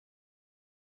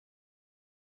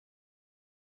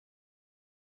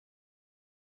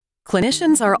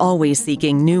Clinicians are always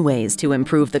seeking new ways to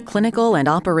improve the clinical and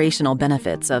operational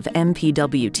benefits of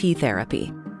MPWT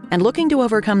therapy and looking to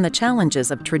overcome the challenges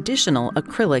of traditional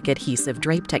acrylic adhesive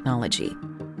drape technology.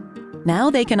 Now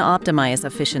they can optimize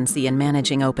efficiency in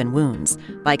managing open wounds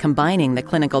by combining the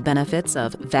clinical benefits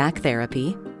of V.A.C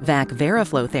therapy, V.A.C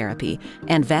Veraflo Therapy,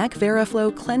 and V.A.C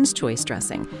Veraflo Cleanse Choice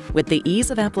dressing with the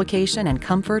ease of application and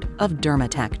comfort of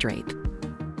Dermatac Drape.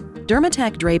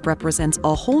 Dermatac Drape represents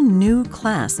a whole new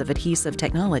class of adhesive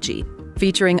technology,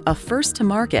 featuring a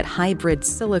first-to-market hybrid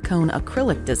silicone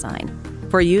acrylic design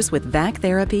for use with V.A.C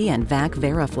therapy and V.A.C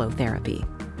Veraflo Therapy.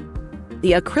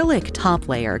 The acrylic top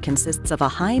layer consists of a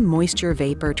high moisture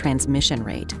vapor transmission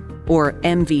rate, or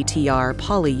MVTR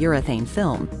polyurethane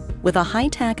film, with a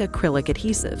high-tack acrylic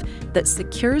adhesive that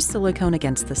secures silicone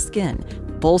against the skin,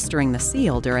 bolstering the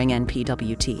seal during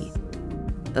NPWT.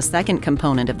 The second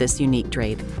component of this unique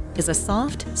drape is a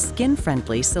soft,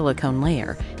 skin-friendly silicone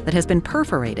layer that has been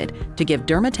perforated to give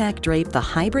Dermatac Drape the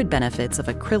hybrid benefits of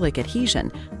acrylic adhesion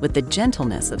with the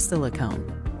gentleness of silicone.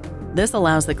 This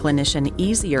allows the clinician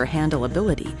easier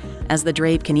handleability, as the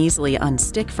drape can easily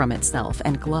unstick from itself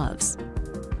and gloves.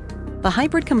 The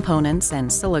hybrid components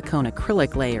and silicone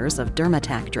acrylic layers of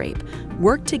Dermatac Drape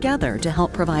work together to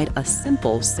help provide a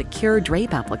simple, secure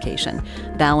drape application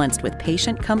balanced with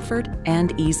patient comfort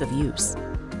and ease of use.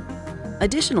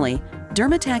 Additionally,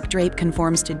 Dermatac Drape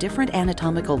conforms to different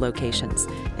anatomical locations,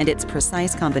 and its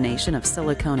precise combination of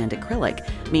silicone and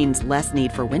acrylic means less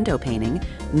need for window painting,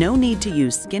 no need to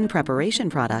use skin preparation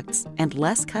products, and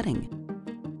less cutting.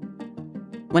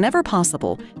 Whenever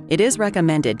possible, it is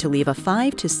recommended to leave a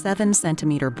 5 to 7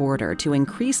 centimeter border to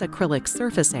increase acrylic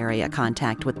surface area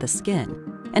contact with the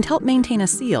skin and help maintain a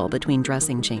seal between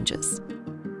dressing changes.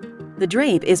 The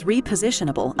drape is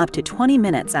repositionable up to 20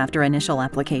 minutes after initial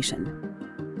application.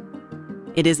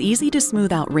 It is easy to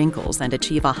smooth out wrinkles and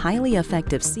achieve a highly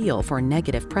effective seal for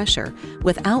negative pressure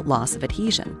without loss of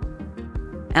adhesion.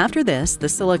 After this, the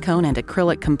silicone and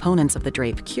acrylic components of the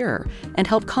drape cure and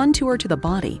help contour to the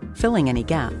body, filling any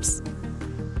gaps.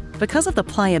 Because of the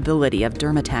pliability of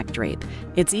Dermatac Drape,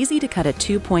 it's easy to cut a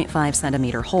 2.5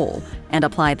 centimeter hole and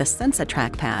apply the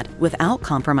SensaTrack pad without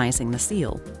compromising the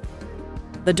seal.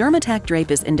 The Dermatac Drape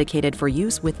is indicated for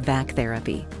use with V.A.C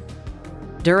therapy.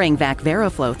 During V.A.C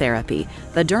Veraflo Therapy,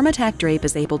 the Dermatac Drape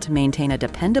is able to maintain a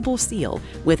dependable seal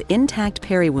with intact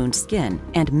peri-wound skin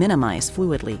and minimize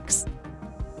fluid leaks.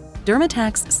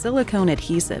 Dermatac's silicone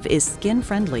adhesive is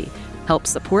skin-friendly,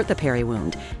 helps support the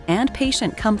peri-wound, and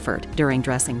patient comfort during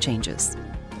dressing changes.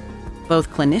 Both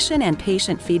clinician and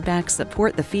patient feedback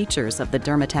support the features of the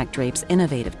Dermatac Drape's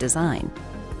innovative design.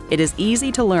 It is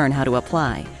easy to learn how to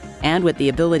apply, and with the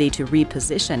ability to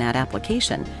reposition at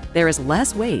application, there is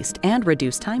less waste and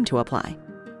reduced time to apply.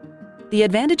 The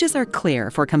advantages are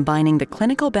clear for combining the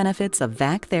clinical benefits of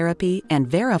V.A.C therapy and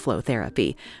Veraflo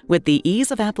Therapy with the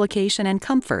ease of application and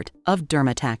comfort of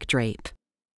Dermatac Drape.